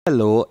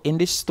Hello, in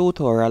this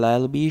tutorial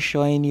I'll be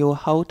showing you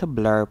how to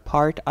blur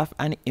part of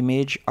an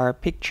image or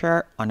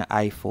picture on an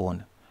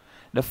iPhone.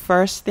 The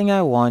first thing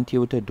I want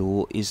you to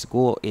do is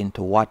go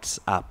into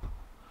WhatsApp.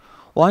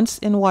 Once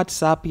in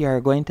WhatsApp, you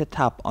are going to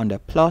tap on the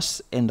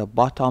plus in the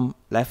bottom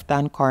left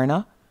hand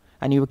corner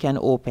and you can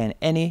open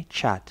any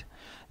chat.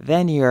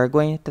 Then you are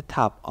going to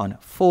tap on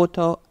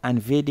Photo and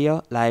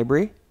Video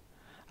Library.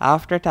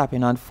 After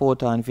tapping on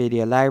Photo and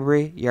Video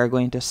Library, you are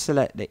going to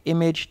select the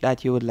image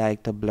that you would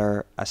like to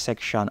blur a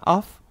section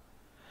of.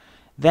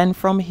 Then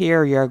from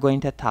here, you are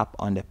going to tap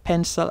on the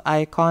pencil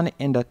icon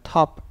in the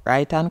top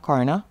right hand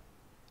corner.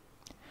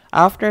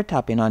 After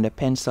tapping on the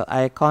pencil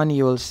icon,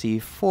 you will see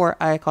 4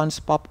 icons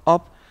pop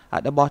up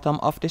at the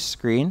bottom of the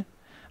screen.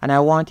 And I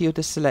want you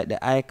to select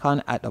the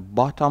icon at the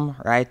bottom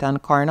right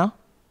hand corner.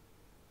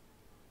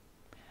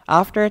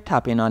 After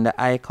tapping on the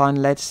icon,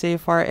 let's say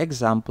for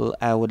example,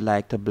 I would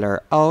like to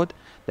blur out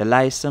the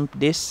license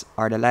disc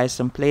or the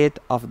license plate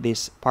of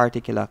this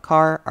particular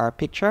car or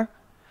picture.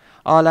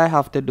 All I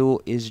have to do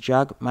is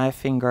drag my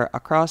finger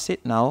across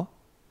it now.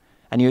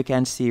 And you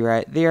can see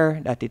right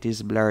there that it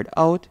is blurred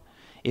out.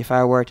 If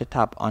I were to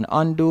tap on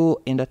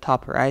undo in the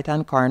top right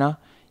hand corner,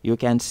 you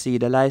can see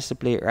the license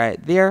plate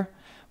right there.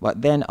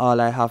 But then all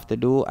I have to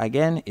do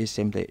again is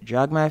simply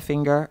drag my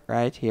finger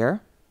right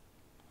here.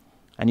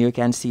 And you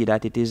can see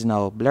that it is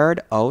now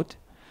blurred out.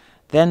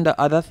 Then the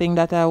other thing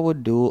that I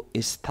would do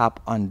is tap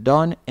on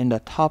done in the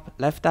top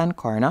left hand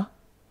corner.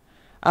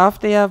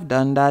 After you have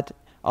done that,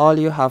 all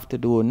you have to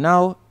do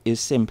now is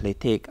simply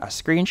take a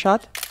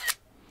screenshot.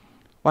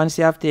 Once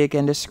you have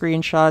taken the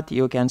screenshot,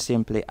 you can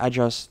simply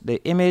adjust the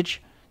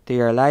image to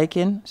your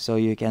liking. So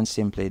you can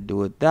simply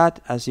do that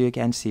as you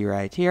can see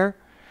right here.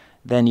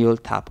 Then you'll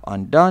tap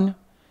on done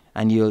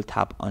and you'll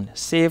tap on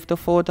save to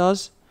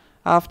photos.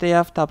 After you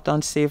have tapped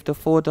on save to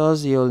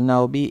photos, you'll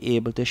now be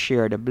able to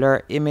share the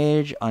blur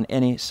image on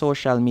any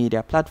social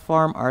media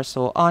platform or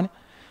so on,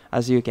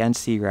 as you can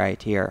see right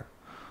here.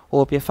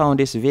 Hope you found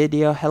this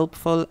video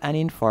helpful and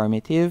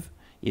informative.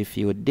 If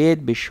you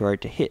did, be sure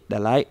to hit the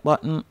like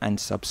button and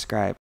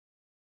subscribe.